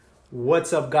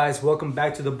What's up, guys? Welcome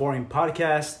back to the Boring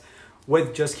Podcast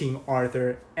with Just King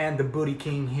Arthur and the Booty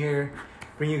King here,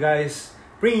 bringing you guys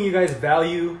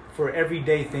value for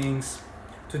everyday things.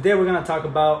 Today we're gonna talk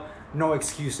about no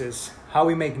excuses, how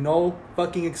we make no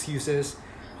fucking excuses,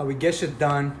 how we get shit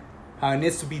done, how it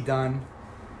needs to be done.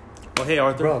 Oh, hey,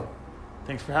 Arthur. Bro,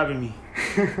 Thanks for having me.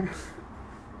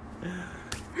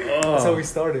 that's how we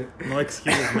started. No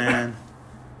excuses, man.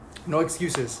 No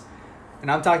excuses.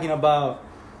 And I'm talking about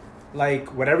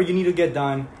like whatever you need to get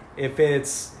done. If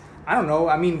it's, I don't know,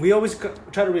 I mean, we always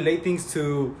try to relate things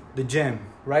to the gym,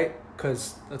 right?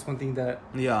 Because that's one thing that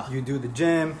you do, the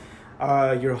gym,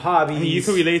 your hobbies. I mean, you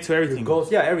can relate to everything. Your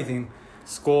goals, yeah, everything.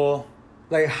 School.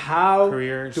 Like, how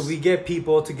careers. do we get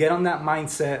people to get on that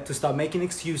mindset to stop making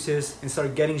excuses and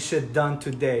start getting shit done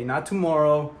today, not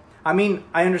tomorrow? I mean,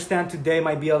 I understand today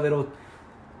might be a little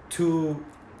too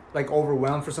like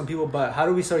overwhelmed for some people, but how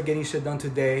do we start getting shit done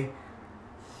today?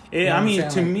 Yeah, You know I what mean, I'm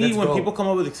to saying? me, Like, when let's go. people come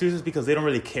up with excuses because they don't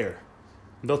really care.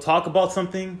 They'll talk about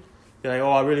something. They're like,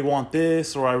 oh, I really want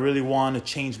this, or I really want to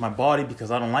change my body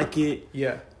because I don't like it.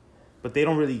 Yeah. But they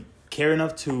don't really care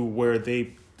enough to where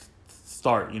they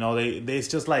start. You know, it's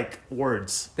just like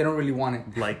words. They don't really want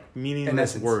it. Like In meaningless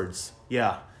essence. words.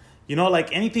 Yeah. You know,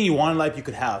 like anything you want in life, you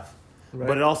could have. Right.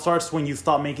 But it all starts when you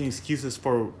stop making excuses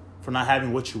for not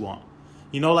having what you want.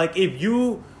 You know, like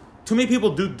too many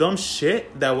people do dumb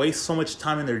shit that waste so much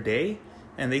time in their day,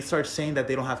 and they start saying that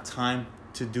they don't have time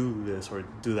to do this or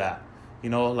do that.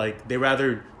 You know, like they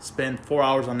rather spend 4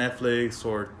 hours on Netflix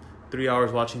or 3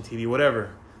 hours watching TV, whatever.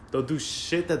 They'll do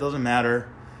shit that doesn't matter,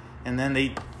 and then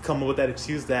they come up with that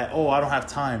excuse that, oh, I don't have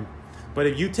time. But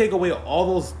if you take away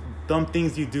all those dumb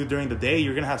things you do during the day,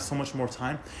 you're going to have so much more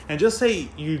time. And just say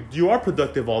you are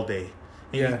productive all day,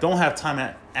 and you don't have time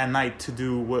at night to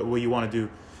do what you want to do.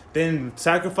 Then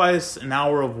sacrifice an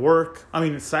hour of work.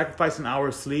 Sacrifice an hour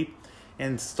of sleep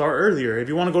and start earlier. If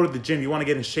you want to go to the gym, you want to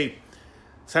get in shape,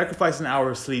 sacrifice an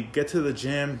hour of sleep. Get to the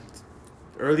gym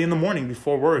early in the morning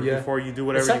before work, before you do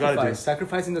whatever you got to do.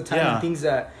 Sacrificing the time and things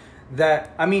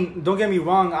that, I mean, don't get me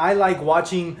wrong. I like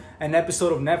watching an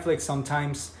episode of Netflix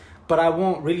sometimes, but I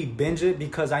won't really binge it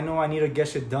because I know I need to get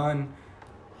shit done.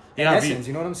 In essence,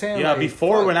 you know what I'm saying? Yeah, like,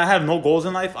 before when I had no goals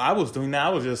in life, I was doing that. I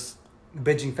was just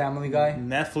binging Family Guy,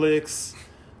 Netflix,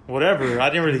 whatever. I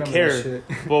didn't really care.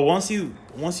 But once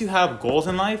you have goals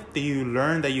in life, then you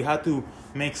learn that you have to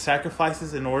make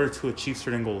sacrifices in order to achieve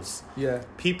certain goals. Yeah.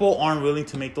 People aren't willing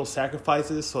to make those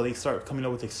sacrifices, so they start coming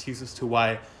up with excuses to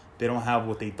why they don't have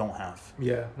what they don't have.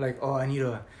 Yeah, like, oh, I need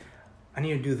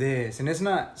to do this. And it's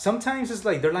not, sometimes it's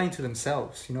like they're lying to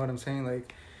themselves. You know what I'm saying?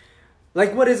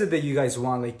 Like what is it that you guys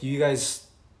want? Like, do you guys,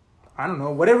 I don't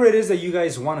know, whatever it is that you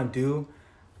guys want to do,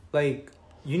 like,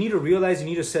 you need to realize you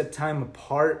need to set time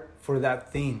apart for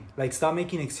that thing. Like, stop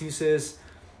making excuses.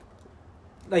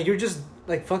 Like, you're just,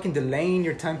 like, fucking delaying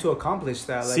your time to accomplish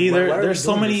that. Like, See, why are there's we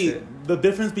so doing many, this shit? the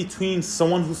difference between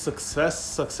someone who's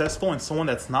successful and someone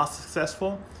that's not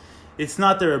successful, it's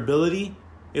not their ability,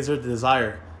 it's their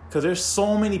desire. Because there's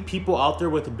so many people out there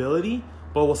with ability,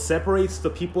 but what separates the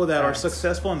people that are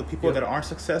successful and the people that aren't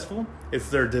successful is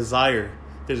their desire.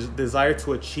 Their desire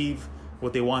to achieve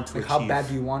what they want to achieve. How bad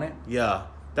do you want it? Yeah.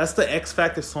 That's the X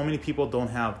factor. So many people don't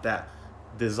have that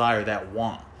desire, that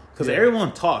want. Because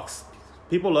everyone talks.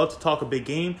 People love to talk a big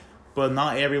game, but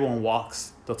not everyone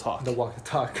walks the talk. The walk the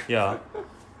talk. Yeah.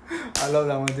 I love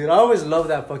that one, dude. I always love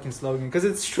that fucking slogan because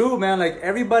it's true, man. Like,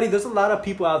 everybody, there's a lot of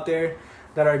people out there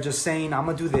that are just saying, I'm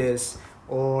going to do this,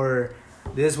 or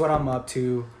this is what I'm up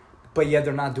to, but yet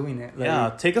they're not doing it.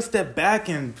 Like, take a step back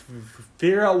and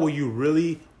figure out what you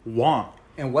really want.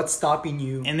 And what's stopping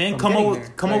you. And then from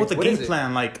come up with a game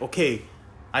plan. Like, okay,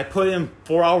 I put in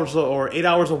 4 hours or 8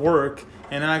 hours of work,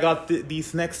 and then I got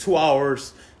these next 2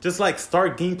 hours. Just like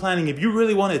start game planning. If you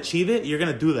really want to achieve it, you're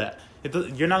going to do that.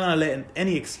 You're not going to let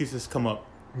any excuses come up.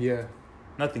 Yeah.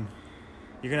 Nothing.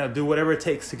 You're going to do whatever it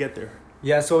takes to get there.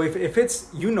 Yeah, so if it's,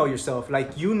 you know yourself.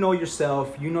 Like, you know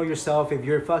yourself if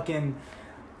you're fucking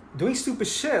doing stupid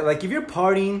shit. Like, if you're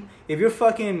partying, if you're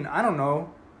fucking, I don't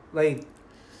know, like,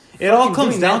 it all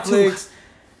comes down Netflix,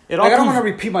 to... I don't want to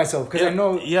repeat myself because I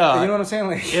know, you know what I'm saying?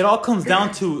 Like, it all comes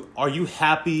down to, are you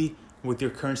happy with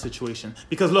your current situation?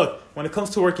 Because look, when it comes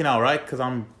to working out, right? Because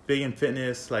I'm big in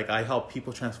fitness, like I help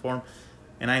people transform.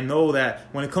 And I know that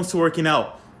when it comes to working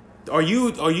out, are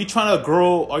you trying to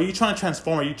grow? Are you trying to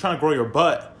transform? Are you trying to grow your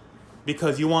butt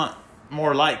because you want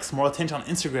more likes, more attention on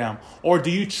Instagram? Or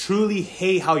do you truly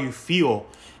hate how you feel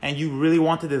and you really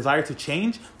want the desire to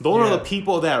change? Those are the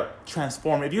people that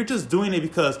transform. If you're just doing it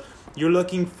because you're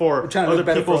looking for other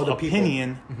people's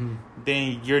opinion,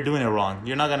 then you're doing it wrong.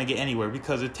 You're not going to get anywhere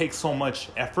because it takes so much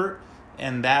effort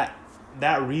and that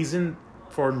reason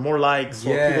for more likes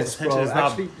or people's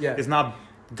attention is not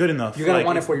good enough. You gotta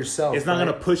want it for yourself. It's not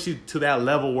gonna push you to that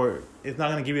level where it's not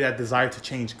gonna give you that desire to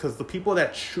change. Because the people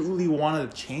that truly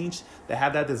want to change, that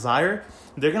have that desire,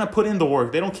 they're gonna put in the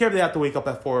work. They don't care if they have to wake up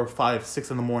at 4 or 5,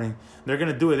 6 in the morning. They're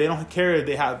gonna do it. They don't care if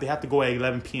they have to go at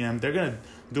 11 p.m. They're gonna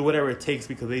do whatever it takes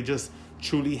because they just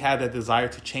truly have that desire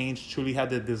to change. Truly have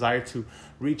the desire to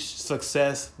reach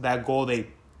success. That goal they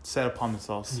set upon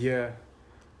themselves. Yeah,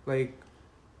 like.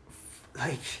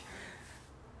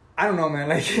 I don't know, man.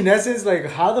 Like, in essence, like,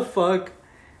 how the fuck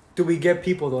do we get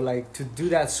people, though, like, to do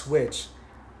that switch?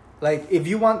 Like, if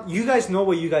you want, you guys know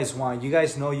what you guys want. You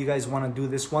guys know you guys want to do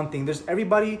this one thing.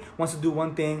 Everybody wants to do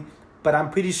one thing, but I'm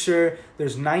pretty sure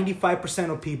there's 95%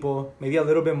 of people, maybe a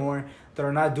little bit more, that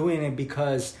are not doing it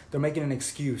because they're making an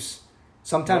excuse.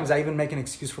 Sometimes I even make an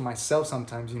excuse for myself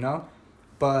sometimes, you know?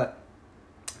 But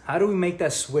how do we make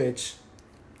that switch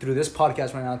through this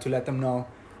podcast right now to let them know,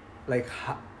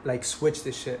 like switch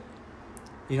this shit?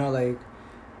 You know, like,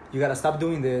 you gotta stop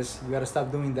doing this. You gotta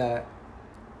stop doing that.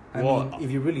 I mean,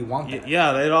 if you really want that.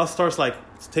 Yeah, it all starts like,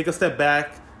 take a step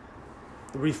back,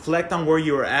 reflect on where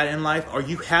you're at in life. Are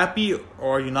you happy or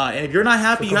are you not? And if you're not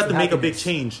happy, you have to make a big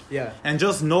change. Yeah. And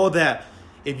just know that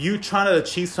if you're trying to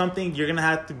achieve something, you're gonna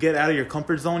have to get out of your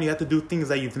comfort zone. You have to do things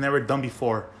that you've never done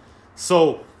before.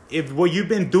 So if what you've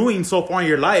been doing so far in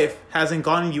your life hasn't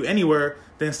gotten you anywhere,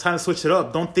 then it's time to switch it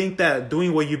up. Don't think that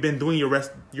doing what you've been doing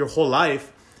your whole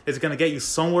life is gonna get you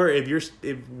somewhere.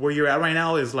 If where you're at right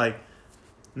now is like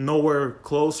nowhere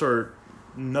close or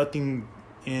nothing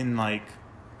in, like,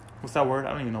 what's that word?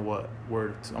 I don't even know what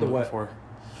word I'm looking for.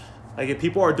 Like, if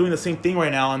people are doing the same thing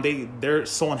right now and they're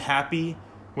so unhappy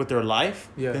with their life,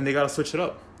 then they gotta switch it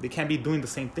up. They can't be doing the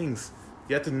same things.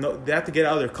 They have to get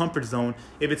out of their comfort zone.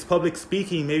 If it's public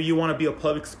speaking, maybe you want to be a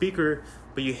public speaker,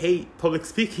 but you hate public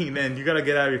speaking, then you gotta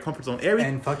get out of your comfort zone.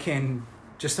 And fucking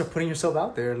just start putting yourself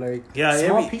out there, like,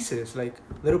 small pieces, like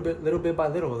little bit by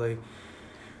little, like.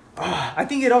 I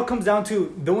think it all comes down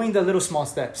to doing the little small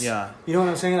steps. Yeah. You know what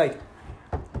I'm saying?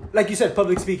 Like you said,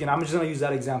 public speaking. I'm just gonna use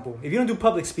that example. If you don't do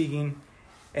public speaking,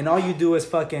 and all you do is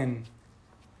fucking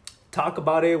talk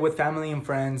about it with family and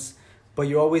friends, but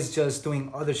you're always just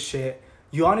doing other shit,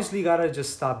 you honestly gotta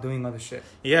just stop doing other shit.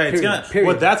 Yeah, it's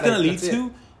what that's gonna lead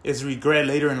to is regret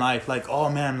later in life. Like, oh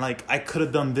man, like I could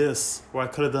have done this or I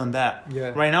could have done that.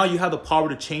 Yeah. Right now you have the power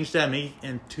to change that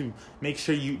and to make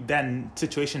sure that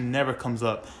situation never comes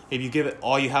up. If you give it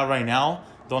all you have right now,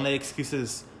 don't let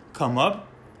excuses come up.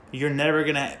 You're never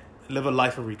gonna live a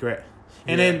life of regret.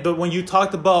 And then when you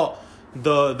talked about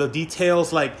the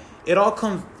details, like it all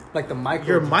comes like the micro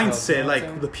your details, mindset, you know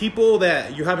like the people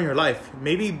that you have in your life.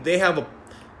 Maybe they have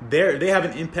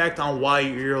an impact on why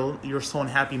you're so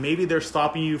unhappy. Maybe they're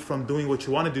stopping you from doing what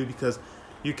you want to do because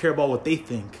you care about what they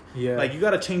think. Yeah. Like, you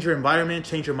got to change your environment,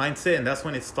 change your mindset, and that's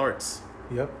when it starts.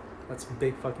 Yep. That's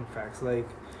big fucking facts. Like,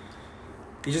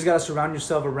 you just got to surround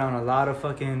yourself around a lot of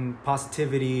fucking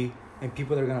positivity and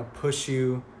people that are going to push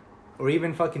you or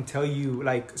even fucking tell you,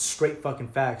 like, straight fucking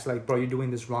facts. Like, bro, you're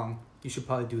doing this wrong. You should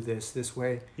probably do this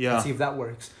way. Yeah. And see if that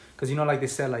works. Because, you know, like they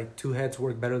said, like, 2 heads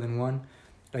work better than 1.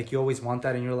 Like, you always want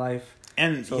that in your life.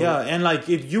 And and like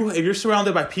if you're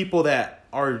surrounded by people that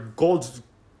are goals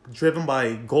driven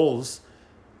by goals,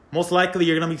 most likely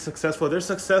you're gonna be successful. If they're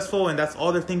successful and that's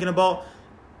all they're thinking about,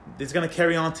 it's gonna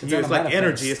carry on to you. It's like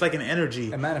energy. It's like an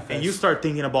energy. It manifests. And you start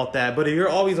thinking about that. But if you're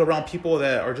always around people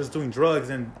that are just doing drugs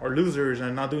and are losers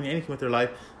and not doing anything with their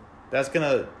life, that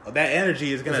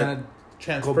energy is gonna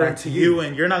transfer to you,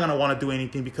 and you're not gonna want to do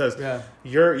anything because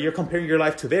you're comparing your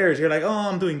life to theirs. You're like, oh,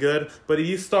 I'm doing good. But if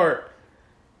you start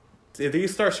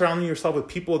surrounding yourself with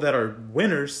people that are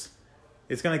winners,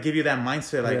 it's gonna give you that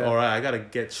mindset like, all right, I gotta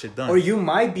get shit done. Or you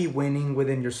might be winning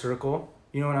within your circle.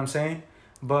 You know what I'm saying?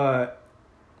 But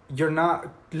you're not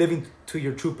living to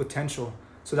your true potential.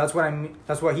 So that's what I mean.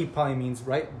 That's what he probably means,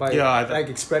 right? By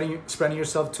like spreading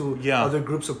yourself to other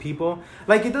groups of people.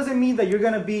 Like, it doesn't mean that you're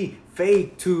gonna be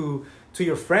fake to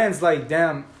your friends. Like,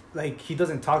 damn, like he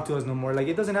doesn't talk to us no more. Like,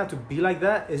 it doesn't have to be like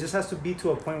that. It just has to be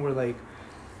to a point where like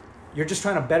you're just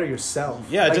trying to better yourself.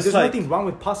 Yeah, like, just there's like, nothing wrong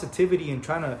with positivity and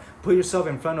trying to put yourself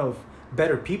in front of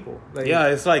better people. Like, yeah,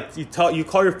 it's like you call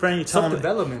your friend, you tell them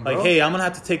self-development, like, bro. hey, I'm gonna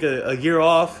have to take a year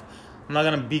off. I'm not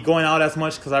gonna be going out as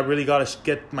much because I really gotta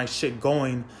get my shit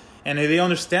going. And if they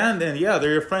understand, then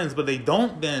they're your friends. But they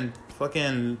don't, then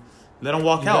fucking let them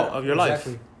walk out of your life.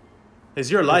 It's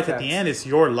your life at the end. It's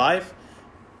your life.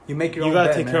 You make your own. You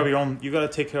gotta take care of your own. You gotta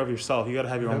take care of yourself. You gotta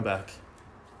have your own back.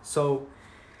 So,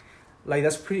 like,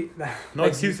 that's pretty. No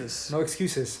excuses. No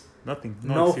excuses. Nothing.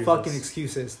 No excuses. Fucking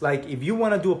excuses. Like, if you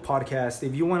want to do a podcast,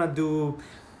 if you want to do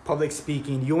public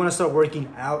speaking. You want to start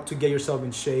working out to get yourself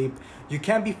in shape. You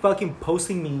can't be fucking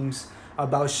posting memes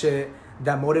about shit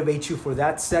that motivates you for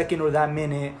that second or that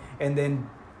minute, and then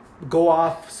go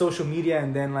off social media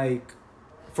and then like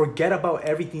forget about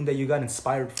everything that you got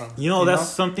inspired from. That's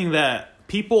something that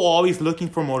people are always looking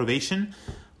for motivation,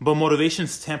 but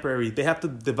motivation's temporary. They have to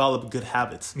develop good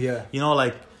habits. Yeah.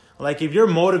 Like if you're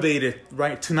motivated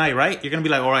right tonight, right? You're going to be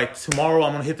like, all right, tomorrow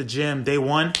I'm going to hit the gym. Day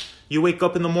one, you wake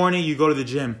up in the morning, you go to the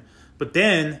gym. But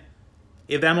then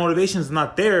if that motivation is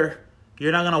not there,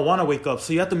 you're not going to want to wake up.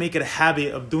 So you have to make it a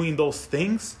habit of doing those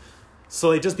things.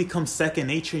 So it just becomes second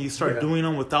nature. You start doing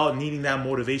them without needing that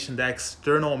motivation, that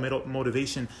external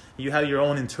motivation. You have your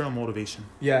own internal motivation.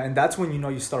 Yeah, and that's when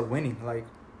you start winning. Like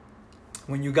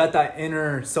when you got that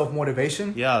inner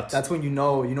self-motivation, that's when you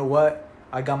know what?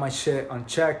 I got my shit on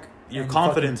check. Your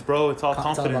confidence, bro. It's all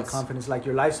confidence. It's all about confidence. Like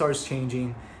your life starts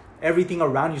changing. Everything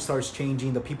around you starts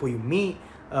changing. The people you meet,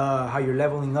 how you're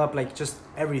leveling up, like just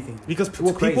everything. Because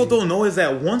what people don't know is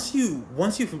that once you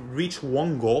reach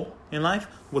one goal in life,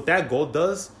 what that goal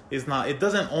does is you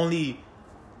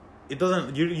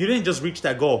didn't just reach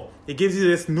that goal. It gives you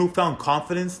this newfound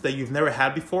confidence that you've never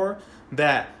had before,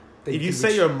 that if you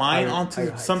set your mind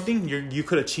onto something, you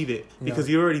could achieve it. Because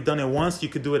you've already done it once, you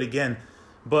could do it again.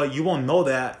 But you won't know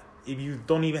that if you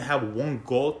don't even have one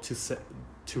goal to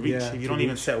reach. If you don't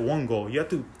even set one goal,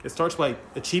 it starts by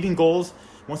achieving goals.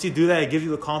 Once you do that, it gives you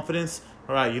the confidence.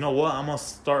 All right, you know what? I'm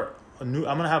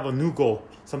gonna have a new goal,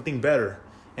 something better,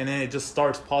 and then it just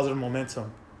starts positive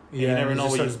momentum. Yeah, you never know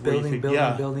what you're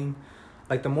building.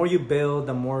 Like the more you build,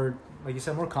 the more, like you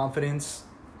said, more confidence.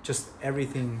 Just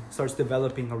everything starts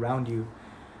developing around you.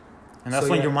 And that's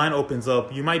when your mind opens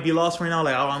up. You might be lost right now,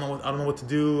 like I don't know what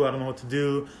to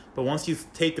do. But once you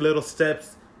take little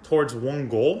steps towards one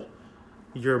goal,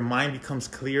 your mind becomes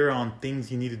clear on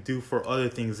things you need to do for other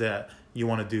things that you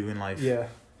want to do in life. Yeah,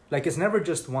 like it's never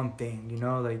just one thing.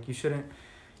 Like you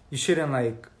shouldn't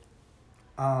like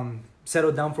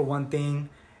settle down for one thing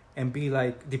and be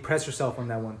like depress yourself on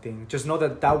that one thing. Just know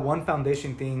that one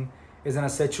foundation thing is gonna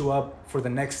set you up for the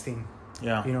next thing.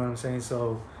 Yeah, you know what I'm saying.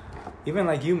 So even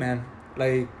like you, man,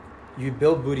 like you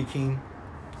built Booty King,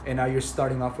 and now you're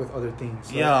starting off with other things.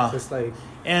 So yeah, it's like,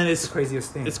 and it's the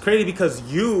craziest thing. It's crazy because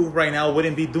you right now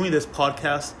wouldn't be doing this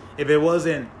podcast if it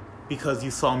wasn't because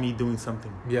you saw me doing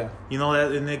something. Yeah,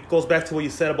 that, and it goes back to what you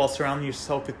said about surrounding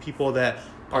yourself with people that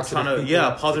are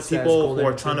positive people who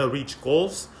are trying to reach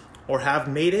goals or have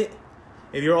made it.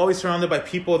 If you're always surrounded by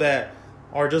people that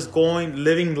are just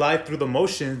living life through the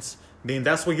motions, then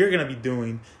that's what you're gonna be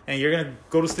doing, and you're gonna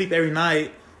go to sleep every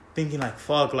night thinking like,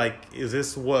 "Fuck, like, is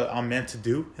this what I'm meant to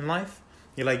do in life?"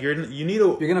 You're like, you're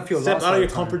gonna feel step out of your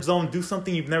comfort zone, do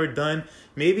something you've never done.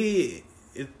 Maybe,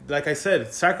 like I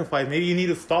said, sacrifice. Maybe you need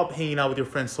to stop hanging out with your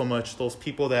friends so much. Those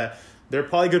people that they're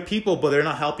probably good people, but they're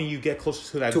not helping you get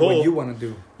closer to that goal. What you want to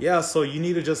do. Yeah, so you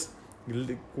need to just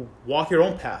walk your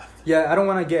own path. Yeah, I don't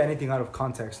want to get anything out of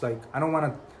context. Like,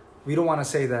 we don't want to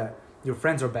say that your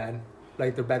friends are bad.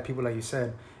 Like, they're bad people, like you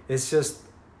said. It's just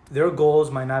their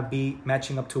goals might not be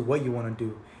matching up to what you want to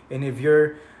do. And if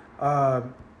you're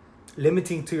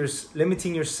limiting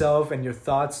yourself and your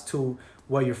thoughts to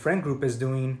what your friend group is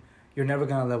doing, you're never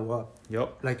going to level up.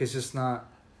 Yep. Like, it's just not...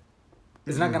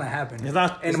 It's not going to happen. It's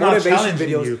not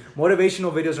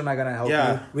motivational videos are not going to help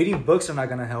you. Reading books are not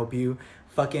going to help you.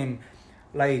 Fucking,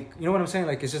 like, you know what I'm saying?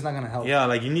 Like, it's just not going to help. Yeah,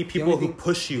 like, you need people who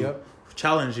push you,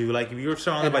 challenge you. Like, if you're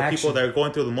surrounded by people that are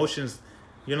going through the motions,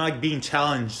 you're not being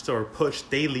challenged or pushed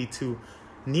daily to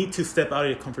need to step out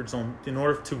of your comfort zone in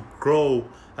order to grow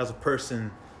as a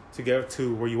person to get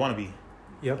to where you want to be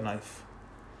in life.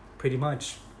 Pretty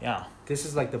much. Yeah. This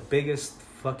is, like, the biggest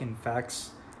fucking facts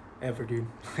ever, dude.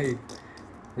 Like...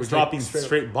 We're dropping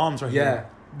straight bombs right here.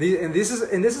 Yeah. This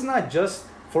is not just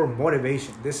for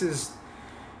motivation. This is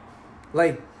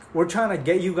like we're trying to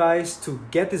get you guys to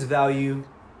get this value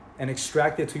and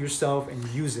extract it to yourself and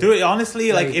use it. Dude,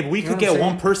 honestly, like if we could get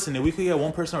one person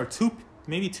or two,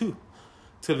 maybe two,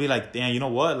 to be like, damn, you know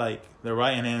what? Like they're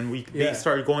right, and then they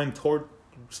start going for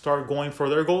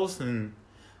their goals, and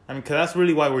I mean, because that's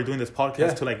really why we're doing this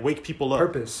podcast, to like wake people up.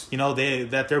 Purpose. You know,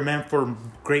 that they're meant for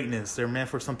greatness. They're meant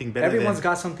for something better. Everyone's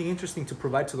got something interesting to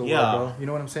provide to the world, bro. You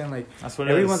know what I'm saying? Like, that's what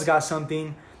everyone's got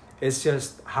something. It's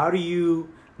just how do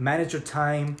you manage your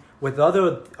time with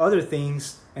other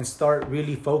things and start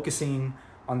really focusing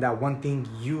on that one thing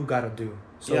you gotta do.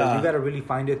 So you gotta really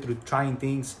find it through trying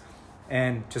things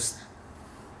and just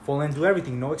fall in, do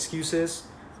everything. No excuses.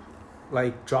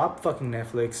 Like, drop fucking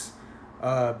Netflix.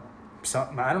 I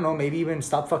don't know, maybe even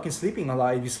stop fucking sleeping a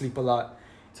lot if you sleep a lot.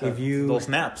 Those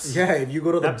naps. Yeah, if you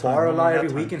go to the bar a lot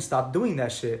every weekend, stop doing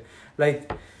that shit.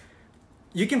 Like,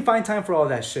 you can find time for all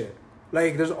that shit.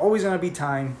 Like, there's always gonna be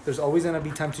time. There's always gonna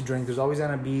be time to drink. There's always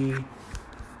gonna be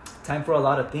time for a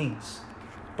lot of things.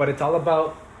 But it's all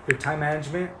about your time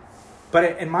management.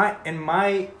 But in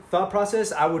my thought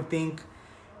process, I would think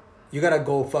you gotta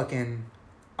go fucking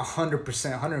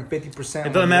 100%, 150%.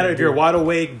 It doesn't matter if you're wide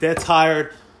awake, dead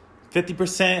tired,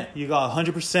 50%, you got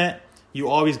 100%. You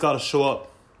always gotta show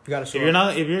up. You gotta show If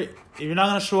up. you're not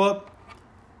gonna show up,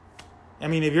 I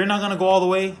mean, if you're not gonna go all the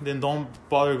way, then don't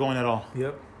bother going at all.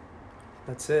 Yep.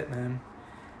 That's it, man.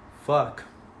 Fuck.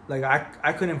 Like,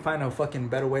 I couldn't find a fucking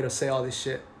better way to say all this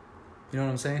shit. You know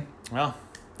what I'm saying? Well,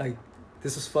 Like,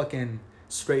 this is fucking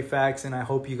straight facts, and I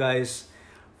hope you guys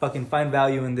fucking find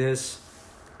value in this.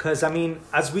 Because, I mean,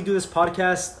 as we do this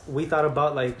podcast, we thought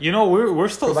about, like... you know, we're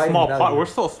still a providing small value. we're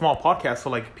still a small podcast, so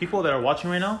like people that are watching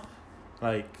right now,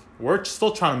 like we're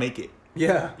still trying to make it.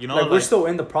 Yeah. You know, like, we're like- still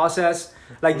in the process.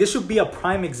 Like, this should be a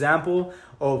prime example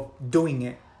of doing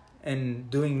it and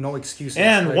doing no excuses.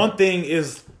 And Like, one thing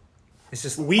is, it's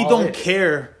just we all don't it.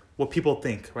 care what people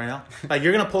think right now. Like,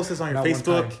 you're gonna post this on your Not one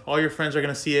Facebook, time. all your friends are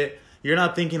gonna see it. You're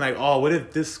not thinking like, oh, what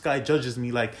if this guy judges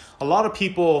me? Like, a lot of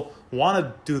people want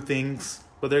to do things,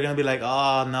 but they're gonna be like,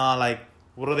 oh, nah, like,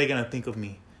 what are they gonna think of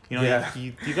me? You know, Yeah.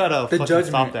 you gotta The fucking judgment.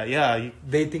 stop that. Yeah,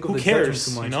 They think of Who the cares, judgment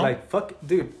too much. you know? Like, fuck,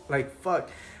 dude. Like, fuck.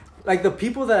 Like, the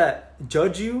people that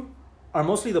judge you are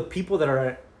mostly the people that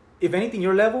are, if anything,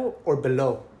 your level or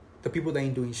below. The people that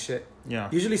ain't doing shit. yeah,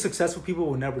 Usually, successful people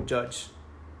will never judge.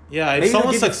 yeah. If Maybe they'll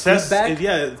someone's give you success,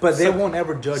 feedback, but they won't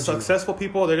ever judge you. successful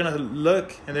people, they're gonna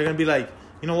look and they're gonna be like,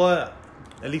 you know what?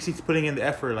 At least he's putting in the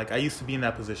effort. Like, I used to be in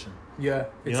that position. Yeah,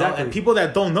 You exactly. know? And people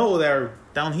that don't know that are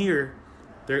down here,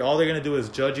 all they're gonna do is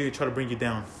judge you, try to bring you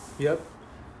down. Yep.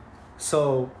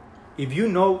 So, if you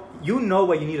know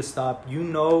what you need to stop. You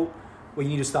know what you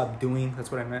need to stop doing.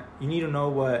 That's what I meant. You need to know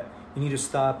what you need to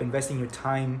stop investing your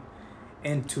time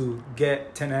and to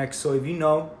get 10x. So if you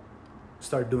know,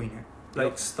 start doing it.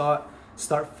 Like, Yep.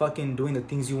 start fucking doing the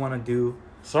things you want to do.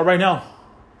 So right now,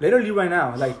 Literally right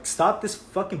now. Like, stop this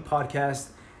fucking podcast.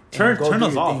 and Turn go do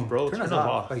us your off, thing. bro. Turn us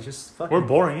off. Like, just fucking. we're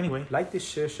boring anyway. Like this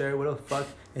shit, share, whatever the fuck,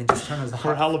 and just turn us off.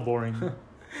 We're hella boring.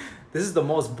 This is the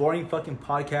most boring fucking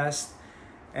podcast,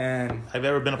 and I've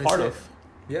ever been a That's part it. of.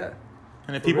 yeah,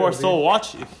 And if For people real, are still dude.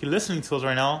 watching, if you're listening to us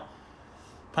right now,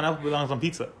 pineapple belongs on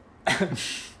pizza.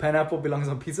 pineapple belongs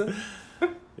on pizza.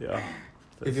 Yeah.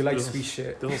 If you like This sweet was-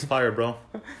 shit, This was fire, bro.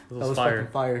 This that was was fire.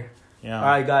 fucking fire. Yeah. All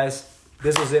right, guys,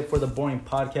 this was it for the boring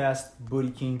podcast. Booty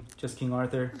King, just King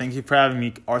Arthur. Thank you for having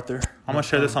me, Arthur. I'm gonna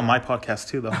share this on my podcast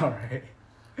too, though. All right,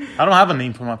 I don't have a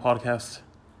name for my podcast.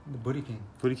 the Booty King.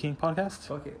 Booty King podcast.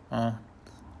 Fuck it. Sounds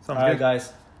All right, good.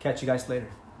 guys, catch you guys later.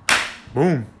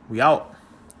 Boom. We out.